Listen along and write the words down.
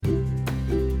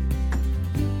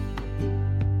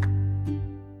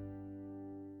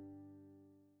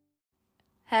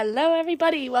Hello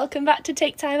everybody, welcome back to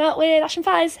Take Time Out with Ash and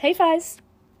Fiz. Hey Fiz.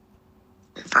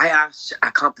 Hi Ash, I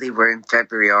can't believe we're in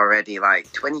February already.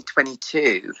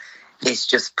 2022 is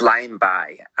just flying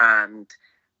by and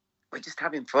we're just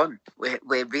having fun. We're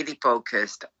really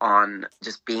focused on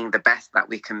just being the best that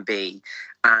we can be,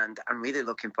 and I'm really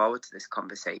looking forward to this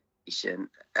conversation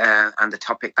and the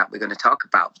topic that we're going to talk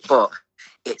about. But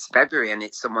it's February and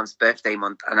it's someone's birthday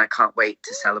month and I can't wait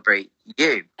to celebrate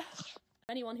you.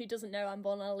 Anyone who doesn't know, I'm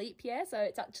born on a leap year, so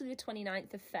it's actually the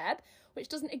 29th of Feb, which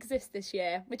doesn't exist this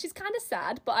year, which is kind of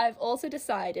sad, but I've also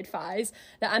decided, Fiz,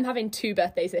 that I'm having 2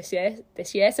 birthdays this year,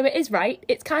 so it is right,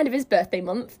 it's kind of his birthday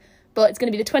month, but it's going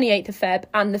to be the 28th of Feb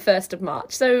and the 1st of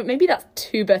March, so maybe that's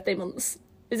 2 birthday months.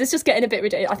 Is this just getting a bit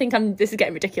ridiculous? I think this is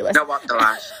getting ridiculous. You know what though,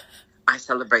 Ash? I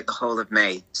celebrate the whole of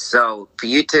May, so for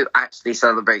you to actually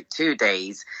celebrate 2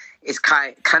 days, it's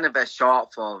kind of a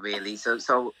shortfall, really.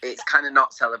 So it's kind of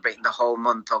not celebrating the whole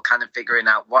month or kind of figuring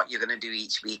out what you're going to do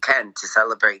each weekend to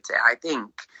celebrate it. I think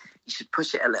you should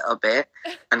push it a little bit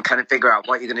and kind of figure out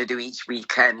what you're going to do each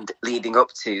weekend leading up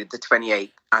to the 28th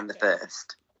and the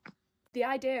 1st. The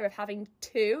idea of having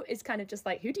 2 is kind of just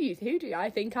like, who do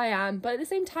I think I am? But at the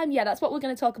same time, yeah, that's what we're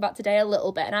going to talk about today a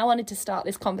little bit. And I wanted to start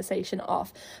this conversation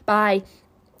off by,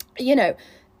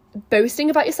 boasting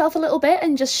about yourself a little bit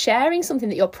and just sharing something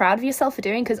that you're proud of yourself for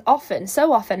doing, because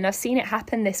so often, and I've seen it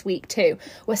happen this week too,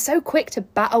 we're so quick to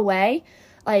bat away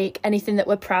anything that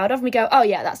we're proud of, and we go, oh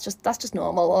yeah, that's just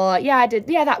normal, or yeah,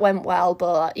 that went well,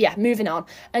 but yeah, moving on.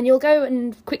 And you'll go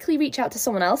and quickly reach out to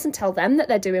someone else and tell them that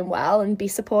they're doing well and be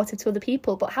supportive to other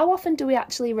people. But how often do we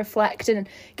actually reflect and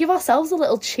give ourselves a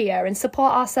little cheer and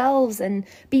support ourselves and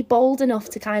be bold enough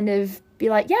to kind of be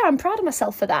like, yeah, I'm proud of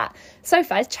myself for that. So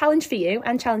Fiz, challenge for you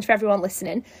and challenge for everyone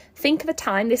listening. Think of a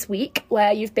time this week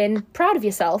where you've been proud of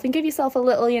yourself and give yourself a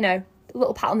little, a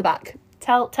little pat on the back.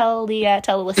 Tell the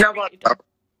listener. You know what?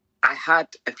 I had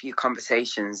a few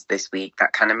conversations this week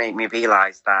that kind of made me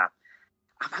realise that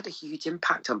I've had a huge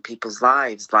impact on people's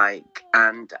lives.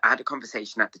 And I had a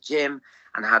conversation at the gym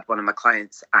and I had one of my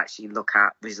clients actually look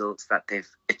at results that they've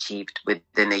achieved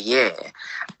within a year.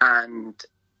 And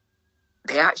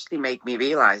they actually made me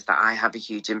realise that I have a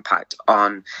huge impact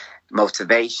on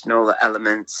motivational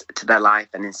elements to their life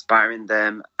and inspiring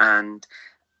them. And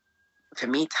for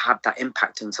me to have that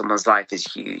impact on someone's life is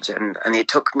huge. And it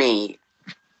took me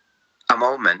a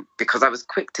moment, because I was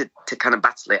quick to kind of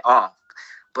battle it off,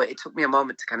 but it took me a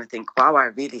moment to kind of think, wow, I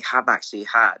really have actually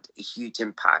had a huge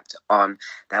impact on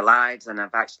their lives, and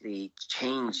I've actually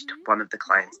changed one of the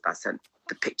clients that sent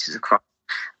the pictures across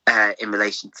in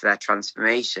relation to their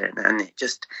transformation, and it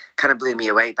just kind of blew me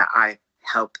away that I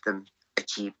helped them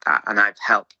achieve that, and I've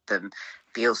helped them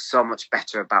feel so much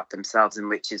better about themselves, and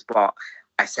which is what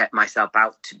I set myself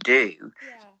out to do.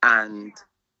 And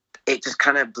it just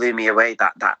kind of blew me away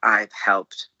that I've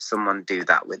helped someone do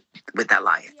that with their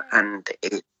life. And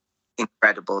it's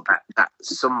incredible that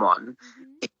someone,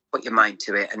 if you put your mind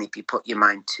to it, and if you put your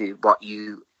mind to what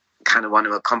you kind of want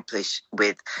to accomplish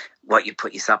with what you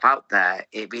put yourself out there,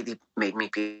 it really made me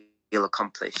feel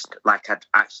accomplished, like I'd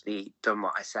actually done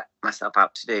what I set myself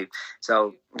out to do.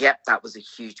 So, yep, that was a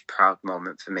huge proud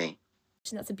moment for me.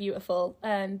 And that's a beautiful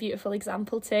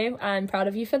example too. I'm proud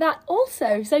of you for that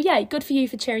also. So yeah, good for you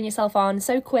for cheering yourself on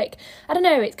so quick. I don't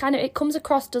know, it comes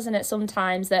across, doesn't it,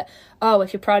 sometimes that, oh,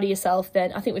 if you're proud of yourself,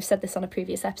 then I think we've said this on a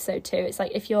previous episode too. It's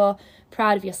like, if you're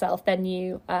proud of yourself, then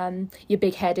you're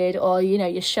big-headed, or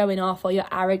you're showing off, or you're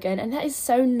arrogant, and that is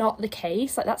so not the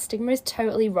case. That stigma is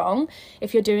totally wrong.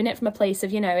 If you're doing it from a place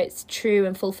of it's true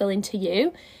and fulfilling to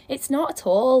you, it's not at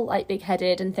all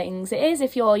big-headed and things. It is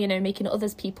if you're making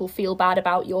others people feel bad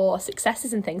about your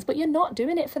successes and things, but you're not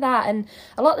doing it for that. And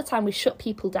a lot of the time we shut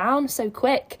people down so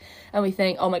quick, and we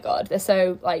think, oh my god, they're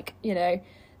so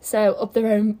so up their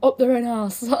own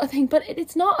arse sort of thing. But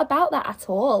it's not about that at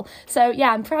all. So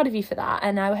yeah, I'm proud of you for that,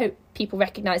 and I hope people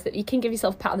recognise that you can give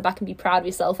yourself a pat on the back and be proud of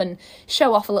yourself and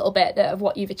show off a little bit of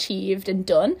what you've achieved and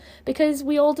done, because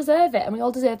we all deserve it, and we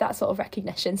all deserve that sort of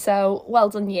recognition. So well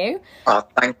done you. Oh,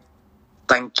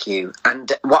 thank you.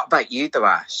 And what about you though,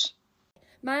 Ash?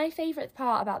 My favourite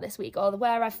part about this week, or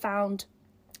where I've found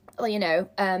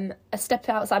a step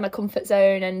outside my comfort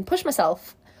zone and push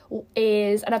myself,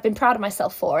 is, and I've been proud of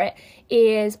myself for it,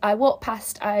 is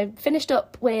I finished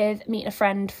up with meeting a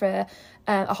friend for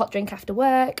a hot drink after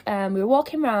work. We were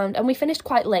walking around and we finished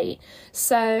quite late,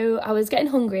 so I was getting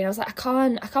hungry and I was like, I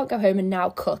can't go home and now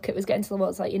cook. It was getting to the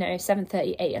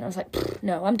 7:38, and I was like,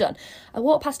 no, I'm done. I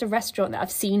walked past a restaurant that I've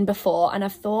seen before, and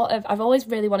I've always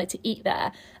really wanted to eat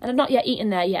there, and I've not yet eaten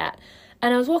there yet.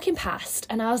 And I was walking past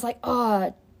and I was like,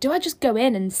 oh, do I just go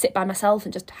in and sit by myself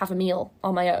and just have a meal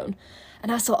on my own?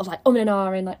 And I was sort of like and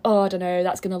ahhing, like, oh, I don't know,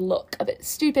 that's going to look a bit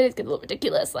stupid, it's going to look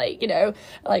ridiculous, like, you know,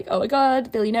 like, oh my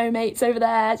God, Billy No Mates over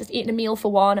there, just eating a meal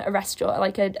for one at a restaurant,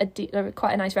 like a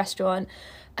quite a nice restaurant.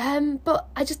 But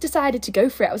I just decided to go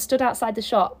for it. I was stood outside the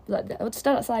shop, I was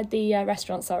stood outside the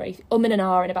restaurant, sorry, and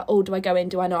ahhing about, oh, do I go in,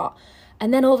 do I not?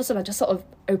 And then all of a sudden I just sort of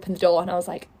opened the door and I was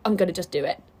like, I'm going to just do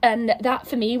it. And that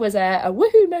for me was a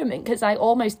woohoo moment, because I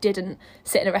almost didn't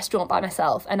sit in a restaurant by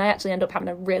myself, and I actually ended up having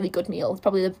a really good meal. It's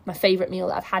probably my favourite meal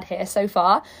that I've had here so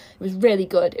far. It was really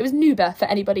good. It was Nuba for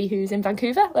anybody who's in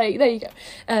Vancouver. Like, there you go.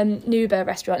 Nuba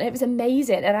restaurant. It was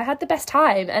amazing and I had the best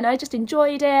time and I just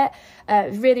enjoyed it.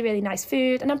 Really, really nice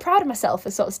food, and I'm proud of myself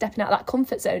for sort of stepping out of that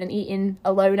comfort zone and eating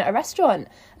alone at a restaurant.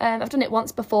 I've done it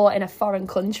once before in a foreign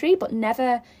country, but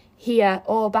never here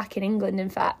or back in England, in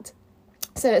fact.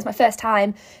 So it was my first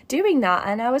time doing that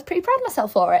and I was pretty proud of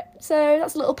myself for it. So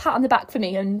that's a little pat on the back for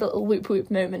me, and a little whoop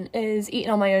whoop moment is eating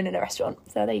on my own in a restaurant.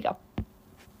 So there you go.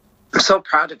 I'm so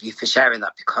proud of you for sharing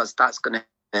that, because that's going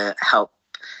to help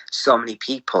so many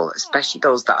people, especially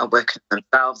those that are working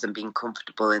themselves and being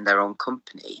comfortable in their own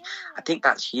company. I think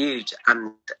that's huge,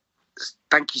 and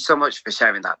thank you so much for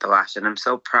sharing that, though, Ash. And I'm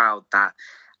so proud that,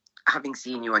 having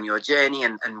seen you on your journey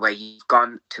and where you've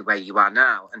gone to where you are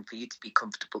now, and for you to be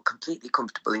comfortable, completely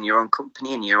comfortable in your own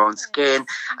company, in your own skin,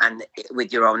 and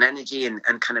with your own energy, and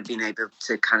kind of being able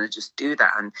to kind of just do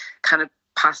that and kind of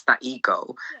pass that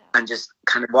ego and just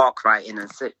kind of walk right in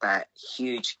and sit there.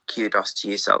 Huge kudos to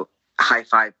you. So high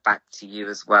five back to you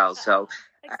as well. So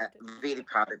really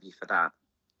proud of you for that.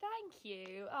 Thank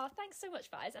you. Oh, thanks so much,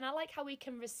 Faiz. And I like how we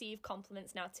can receive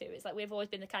compliments now too. It's like we've always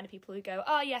been the kind of people who go,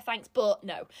 oh yeah, thanks, but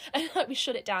no. And like we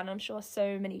shut it down. I'm sure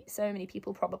so many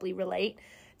people probably relate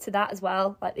to that as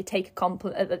well. Like they take a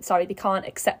compliment, they can't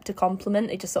accept a compliment.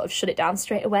 They just sort of shut it down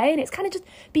straight away. And it's kind of just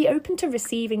be open to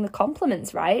receiving the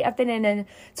compliments, right? I've been in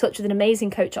touch with an amazing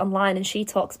coach online, and she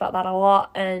talks about that a lot.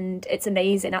 And it's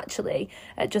amazing, actually,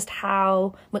 just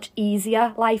how much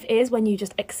easier life is when you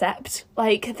just accept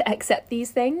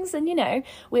these things. And, you know,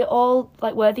 we're all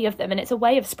like worthy of them. And it's a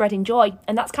way of spreading joy.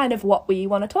 And that's kind of what we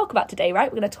want to talk about today,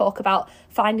 right? We're going to talk about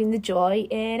finding the joy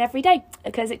in every day,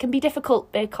 because it can be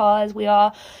difficult, because we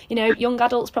are, you know, young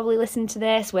adults probably listen to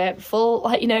this. We're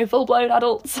full-blown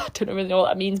adults. I don't really know what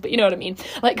that means, but you know what I mean.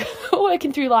 Like,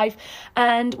 working through life,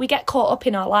 and we get caught up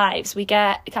in our lives. We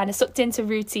get kind of sucked into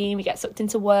routine. We get sucked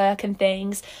into work and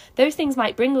things. Those things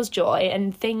might bring us joy,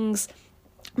 and things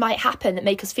might happen that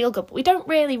make us feel good, but we don't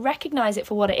really recognise it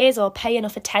for what it is or pay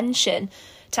enough attention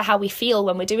to how we feel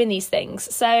when we're doing these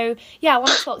things. So yeah, I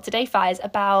want to talk today, Faiz,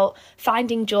 about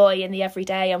finding joy in the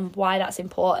everyday and why that's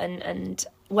important, and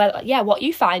what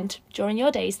you find during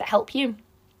your days that help you.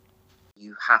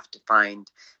 You have to find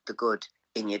the good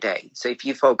in your day. So if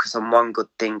you focus on one good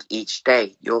thing each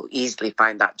day, you'll easily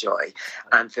find that joy.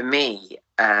 And for me,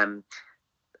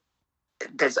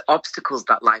 there's obstacles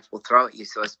that life will throw at you.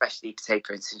 So especially, say,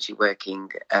 for instance, you're working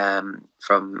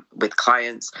with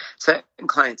clients. Certain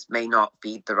clients may not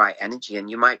be the right energy, and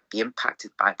you might be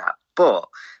impacted by that. But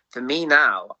for me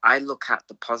now, I look at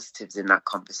the positives in that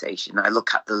conversation. I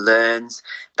look at the learns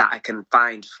that I can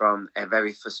find from a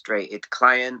very frustrated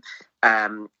client.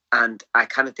 And I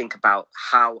kind of think about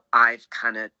how I've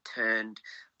kind of turned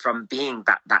from being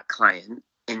that client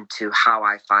into how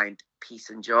I find peace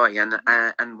and joy.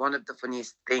 And one of the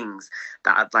funniest things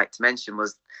that I'd like to mention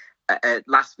was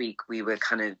last week we were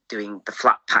kind of doing the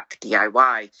flat pack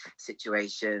DIY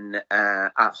situation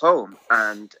at home,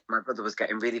 and my brother was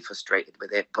getting really frustrated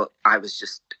with it, but I was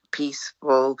just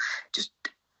peaceful, just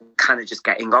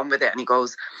getting on with it. And he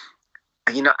goes,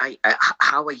 you know,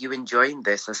 how are you enjoying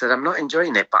this? I said, I'm not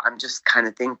enjoying it, but I'm just kind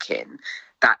of thinking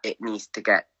that it needs to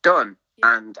get done.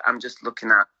 And I'm just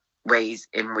looking at ways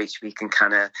in which we can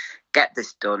kind of get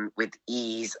this done with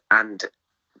ease and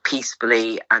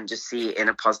peacefully, and just see it in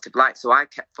a positive light. So I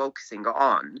kept focusing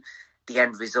on the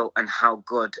end result and how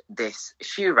good this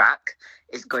shoe rack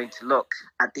is going to look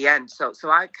at the end. So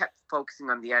I kept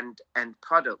focusing on the end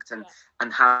product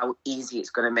and how easy it's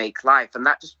going to make life. And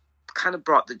that just kind of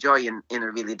brought the joy in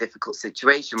a really difficult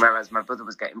situation, whereas my brother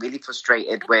was getting really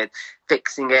frustrated with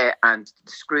fixing it and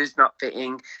the screws not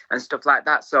fitting and stuff like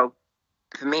that. So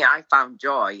for me, I found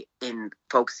joy in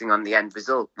focusing on the end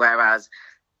result, whereas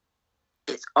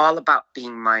it's all about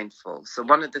being mindful. So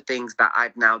one of the things that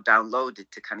I've now downloaded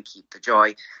to kind of keep the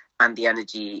joy and the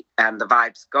energy and the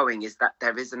vibes going is that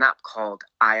there is an app called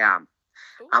I Am.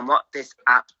 And what this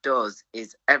app does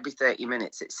is every 30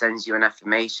 minutes it sends you an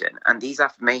affirmation. And these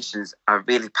affirmations are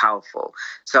really powerful.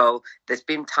 So there's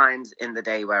been times in the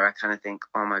day where I kind of think,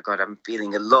 oh my God, I'm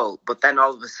feeling a lull. But then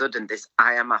all of a sudden this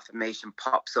I am affirmation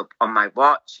pops up on my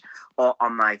watch or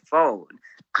on my phone.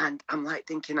 And I'm like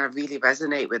thinking I really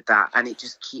resonate with that. And it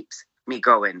just keeps me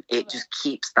going. It just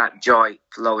keeps that joy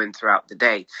flowing throughout the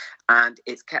day. And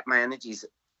it's kept my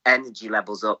energy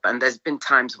levels up. And there's been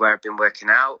times where I've been working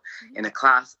out in a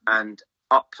class and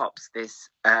up pops this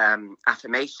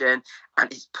affirmation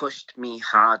and it's pushed me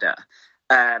harder.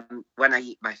 When I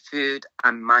eat my food,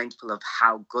 I'm mindful of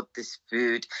how good this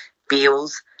food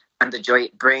feels and the joy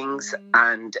it brings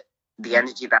and the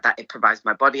energy that it provides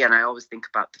my body. And I always think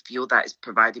about the fuel that it's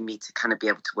providing me to kind of be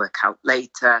able to work out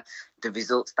later, the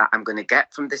results that I'm going to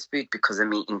get from this food because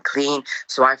I'm eating clean.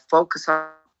 So I focus on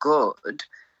good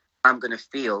I'm going to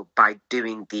feel by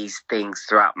doing these things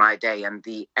throughout my day and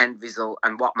the end result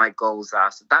and what my goals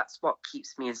are. So that's what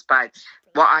keeps me inspired.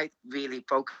 What I really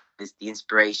focus on is the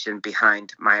inspiration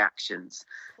behind my actions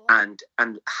and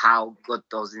how good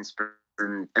those inspirations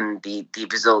and the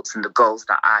results and the goals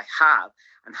that I have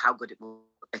and how good it will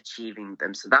achieving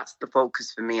them. So that's the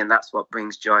focus for me and that's what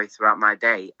brings joy throughout my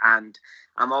day. And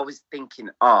I'm always thinking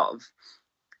of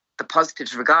the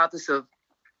positives, regardless of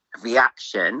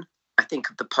reaction. I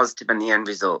think of the positive and the end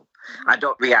result. I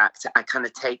don't react. I kind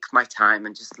of take my time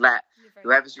and just let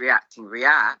whoever's reacting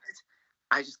react.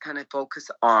 I just kind of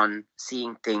focus on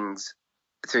seeing things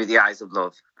through the eyes of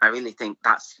love. I really think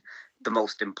that's the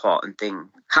most important thing.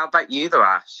 How about you, though,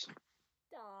 Ash?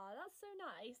 That's so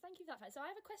nice. Thank you for that. So I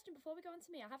have a question before we go on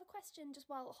to me. I have a question just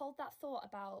while hold that thought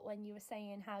about when you were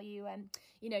saying how you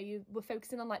you were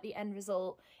focusing on like the end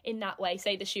result in that way,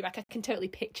 say the shoe rack. I can totally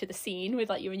picture the scene with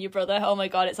like you and your brother. Oh my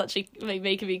God, it's actually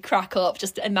making me crack up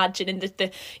just imagining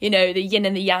the yin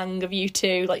and the yang of you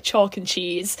two, like chalk and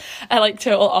cheese, and like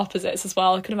total opposites as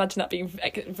well. I can imagine that being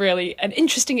really an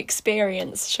interesting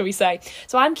experience, shall we say.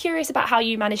 So I'm curious about how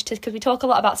you managed to, because we talk a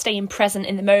lot about staying present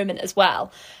in the moment as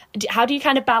well. How do you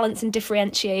kind of balance and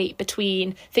differentiate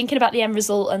between thinking about the end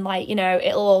result and like,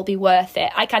 it'll all be worth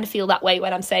it? I kind of feel that way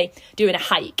when I'm, say, doing a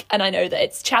hike, and I know that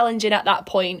it's challenging at that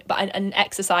point, but an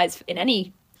exercise in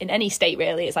any state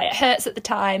really, it's like it hurts at the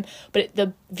time, but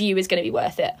the view is going to be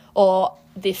worth it, or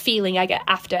the feeling I get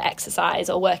after exercise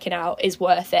or working out is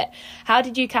worth it. How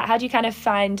do you kind of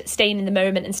find staying in the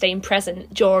moment and staying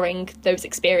present during those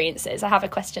experiences? I have a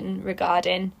question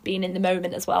regarding being in the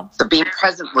moment as well. So being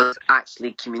present was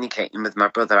actually communicating with my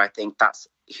brother. I think that's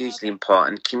hugely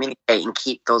important. Communicate and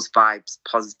keep those vibes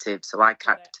positive. So I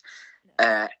kept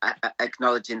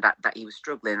acknowledging that he was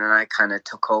struggling, and I kind of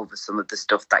took over some of the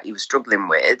stuff that he was struggling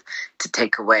with to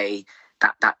take away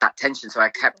that tension. So I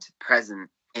kept present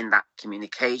in that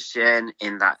communication,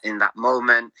 in that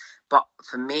moment. But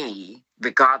for me,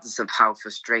 regardless of how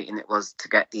frustrating it was to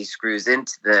get these screws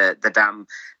into the damn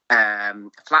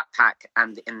flat pack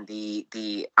and in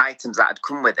the items that had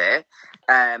come with it,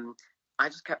 I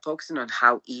just kept focusing on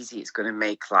how easy it's going to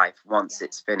make life once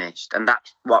it's finished. And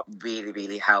that's what really,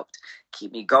 really helped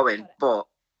keep me going. But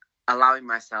allowing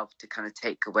myself to kind of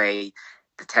take away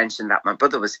the tension that my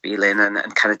brother was feeling and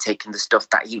kind of taking the stuff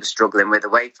that he was struggling with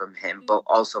away from him, but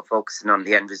also focusing on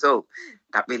the end result,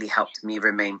 that really helped me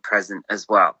remain present as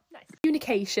well. Nice.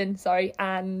 Communication,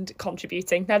 and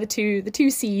contributing. They're the two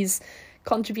C's,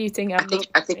 contributing. And I think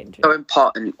it's so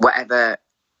important, whatever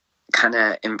kind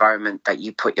of environment that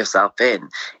you put yourself in,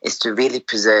 is to really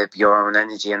preserve your own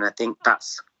energy. And I think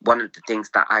that's one of the things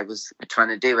that I was trying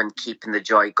to do and keeping the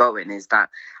joy going, is that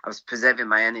I was preserving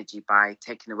my energy by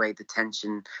taking away the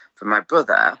tension from my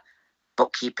brother,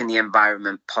 but keeping the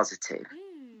environment positive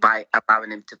by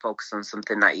allowing him to focus on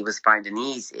something that he was finding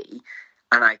easy,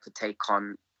 and I could take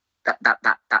on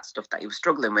that stuff that he was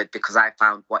struggling with, because I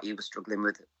found what he was struggling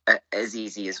with as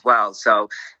easy as well. So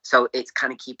it's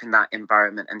kind of keeping that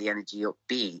environment and the energy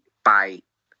upbeat by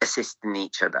assisting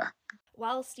each other.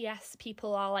 Whilst, yes,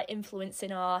 people are like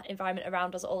influencing our environment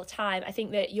around us all the time, I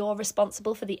think that you're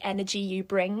responsible for the energy you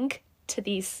bring to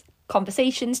these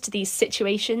conversations, to these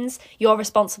situations. You're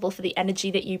responsible for the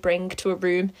energy that you bring to a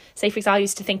room. Say, for example, I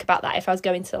used to think about that if I was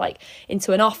going to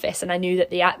into an office and I knew that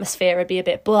the atmosphere would be a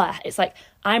bit blah. It's like,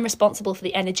 I'm responsible for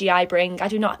the energy I bring. I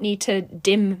do not need to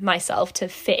dim myself to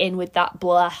fit in with that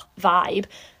blah vibe.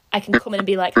 I can come in and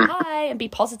be like, hi, and be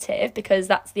positive, because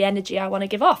that's the energy I want to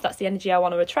give off. That's the energy I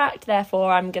want to attract.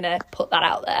 Therefore, I'm going to put that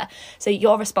out there. So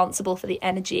you're responsible for the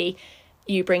energy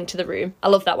you bring to the room. I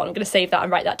love that one. I'm going to save that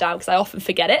and write that down because I often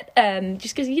forget it.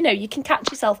 Just because, you know, you can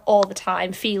catch yourself all the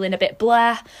time feeling a bit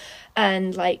blah.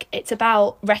 And like, it's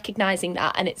about recognizing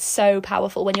that. And it's so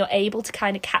powerful when you're able to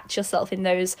kind of catch yourself in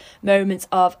those moments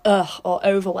of or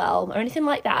overwhelm or anything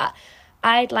like that.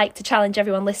 I'd like to challenge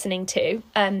everyone listening to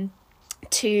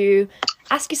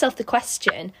ask yourself the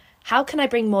question, how can I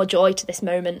bring more joy to this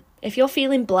moment? If you're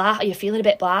feeling blah or you're feeling a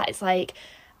bit blah, it's like,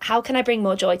 how can I bring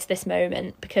more joy to this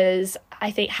moment? Because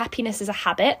I think happiness is a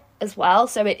habit as well.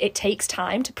 So it takes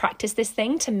time to practice this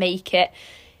thing, to make it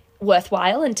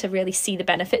worthwhile and to really see the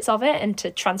benefits of it and to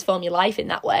transform your life in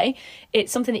that way.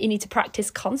 It's something that you need to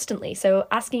practice constantly. So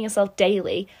asking yourself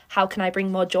daily, how can I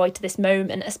bring more joy to this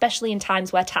moment, especially in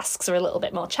times where tasks are a little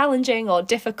bit more challenging or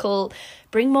difficult?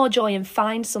 Bring more joy and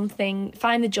find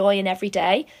the joy in every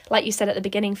day. Like you said at the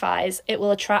beginning, Fiz, it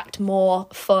will attract more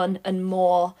fun and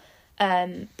more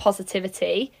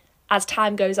positivity as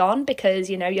time goes on, because,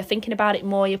 you know, you're thinking about it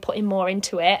more, you're putting more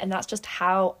into it, and that's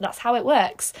how it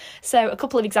works. So a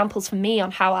couple of examples for me on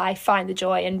how I find the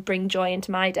joy and bring joy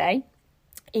into my day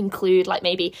include, like,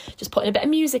 maybe just putting a bit of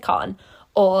music on,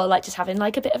 or like just having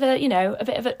like a bit of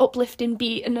an uplifting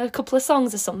beat and a couple of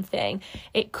songs or something.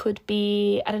 It could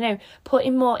be, I don't know,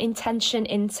 putting more intention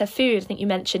into food. I think you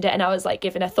mentioned it, and I was like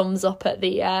giving a thumbs up at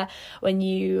the when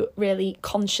you really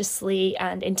consciously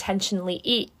and intentionally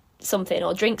eat something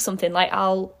or drink something. Like,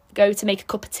 I'll go to make a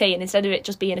cup of tea, and instead of it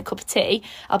just being a cup of tea,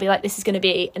 I'll be like, this is going to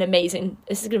be an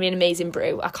amazing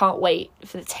brew. I can't wait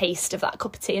for the taste of that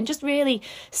cup of tea, and just really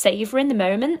savouring the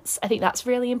moments. I think that's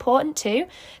really important too.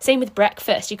 Same with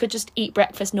breakfast. You could just eat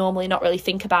breakfast normally, not really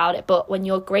think about it, but when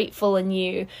you're grateful and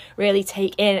you really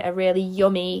take in a really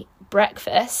yummy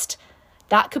breakfast,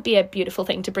 that could be a beautiful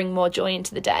thing to bring more joy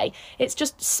into the day. It's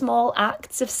just small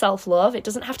acts of self-love. It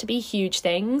doesn't have to be huge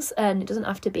things, and it doesn't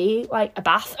have to be like a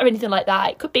bath or anything like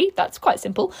that. It could be, that's quite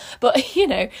simple. But, you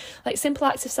know, like simple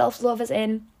acts of self-love, as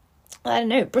in, I don't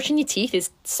know, brushing your teeth is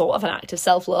sort of an act of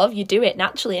self-love. You do it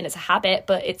naturally and it's a habit,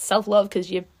 but it's self-love because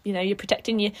you're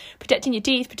protecting your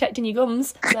teeth, protecting your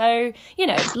gums. So, you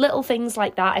know, little things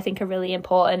like that I think are really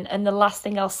important. And the last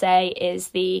thing I'll say is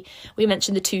we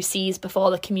mentioned the 2 C's before,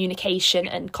 the communication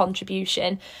and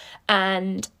contribution.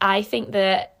 And I think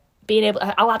that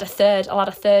I'll add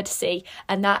a third C,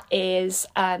 and that is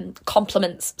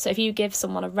compliments. So if you give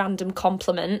someone a random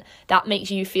compliment, that makes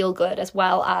you feel good, as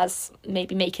well as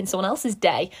maybe making someone else's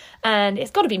day. And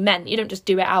it's got to be meant. You don't just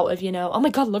do it out of, you know, oh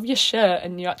my God, love your shirt,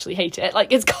 and you actually hate it.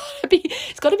 Like, it's got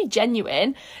to be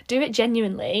genuine. Do it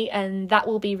genuinely, and that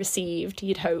will be received,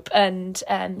 you'd hope. And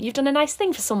you've done a nice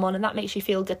thing for someone, and that makes you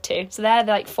feel good too. So they're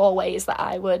like 4 ways that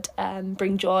I would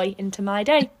bring joy into my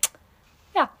day.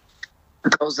 Yeah.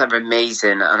 Those are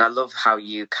amazing, and I love how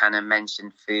you kind of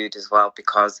mentioned food as well,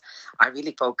 because I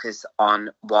really focus on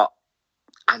what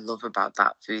I love about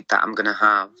that food that I'm going to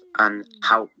have and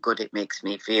how good it makes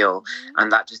me feel,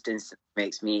 and that just instantly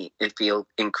makes me feel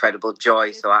incredible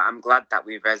joy. So I'm glad that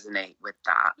we resonate with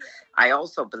that. I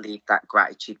also believe that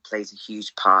gratitude plays a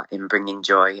huge part in bringing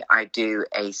joy. I do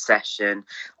a session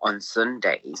on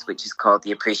Sundays which is called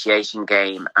the Appreciation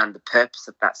Game, and the purpose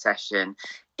of that session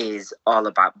is all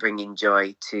about bringing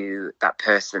joy to that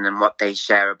person and what they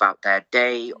share about their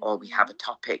day, or we have a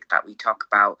topic that we talk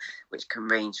about which can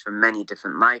range from many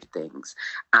different life things.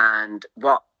 And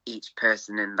what each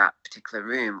person in that particular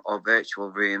room or virtual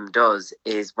room does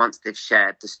is, once they've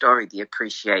shared the story, they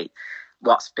appreciate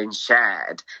what's been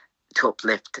shared to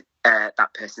uplift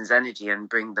that person's energy and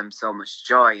bring them so much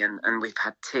joy. And we've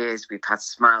had tears, we've had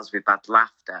smiles, we've had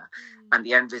laughter, and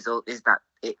the end result is that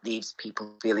it leaves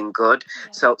people feeling good.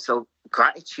 So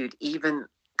gratitude, even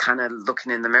kind of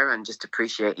looking in the mirror and just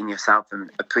appreciating yourself and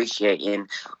appreciating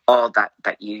all that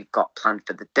you've got planned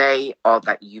for the day, all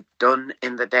that you've done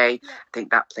in the day, I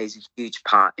think that plays a huge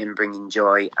part in bringing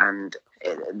joy. And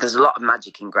there's a lot of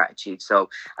magic in gratitude. So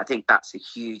I think that's a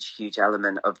huge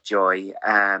element of joy.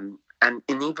 And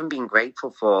even being grateful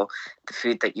for the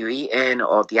food that you're eating,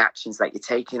 or the actions that you're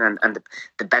taking, and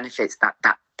the benefits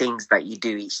that things that you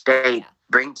do each day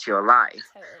bring to your life.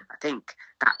 Totally. I think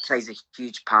that plays a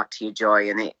huge part to your joy,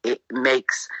 and it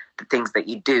makes the things that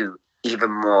you do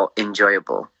even more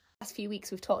enjoyable. Last few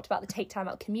weeks we've talked about the Take Time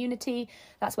Out community.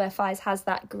 That's where Fiz has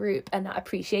that group and that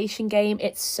appreciation game.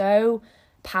 It's so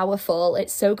powerful,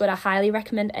 it's so good. I highly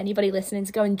recommend anybody listening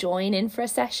to go and join in for a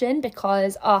session,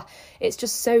 because it's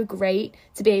just so great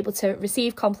to be able to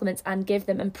receive compliments and give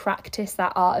them, and practice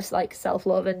that art of like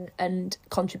self-love and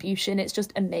contribution. It's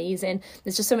just amazing.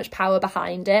 There's just so much power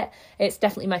behind it. It's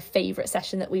definitely my favorite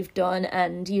session that we've done,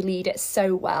 and you lead it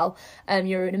so well.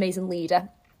 You're an amazing leader.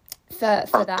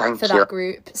 for that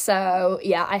group. So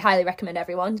yeah, I highly recommend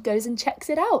everyone goes and checks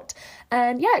it out.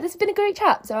 And yeah, this has been a great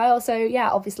chat. So I also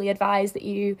obviously advise that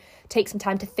you take some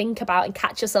time to think about and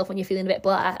catch yourself when you're feeling a bit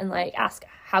blah, and like ask,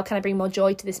 how can I bring more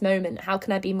joy to this moment? How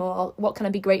can I be more, what can I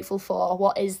be grateful for?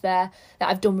 What is there that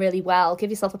I've done really well? Give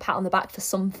yourself a pat on the back for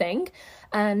something,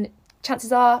 and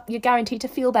chances are you're guaranteed to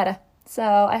feel better. So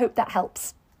I hope that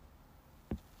helps.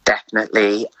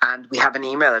 Definitely. And we have an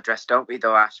email address, don't we,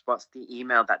 though, Ash? What's the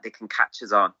email that they can catch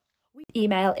us on?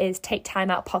 Email is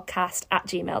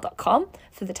taketimeoutpodcast@gmail.com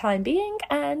for the time being.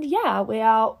 And yeah, we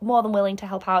are more than willing to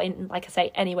help out in, like I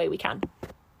say, any way we can.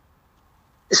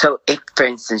 So if, for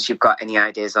instance, you've got any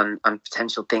ideas on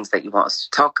potential things that you want us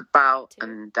to talk about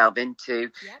and delve into,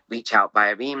 reach out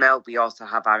via email. We also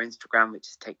have our Instagram, which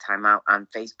is Take Time Out, and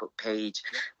Facebook page,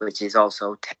 which is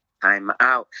also Take Time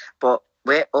Out. But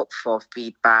we're up for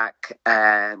feedback,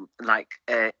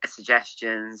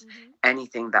 suggestions,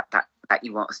 anything that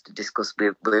you want us to discuss.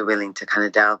 We're willing to kind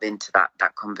of delve into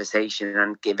that conversation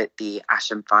and give it the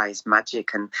Ash and Fi's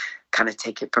magic and kind of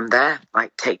take it from there.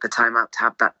 Like, take the time out to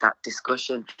have that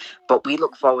discussion. But we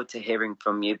look forward to hearing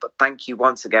from you. But thank you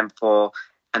once again for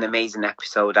an amazing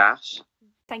episode, Ash.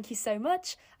 Thank you so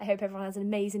much. I hope everyone has an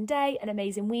amazing day, an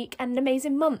amazing week, and an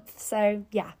amazing month. So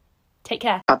yeah, take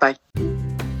care. Bye-bye.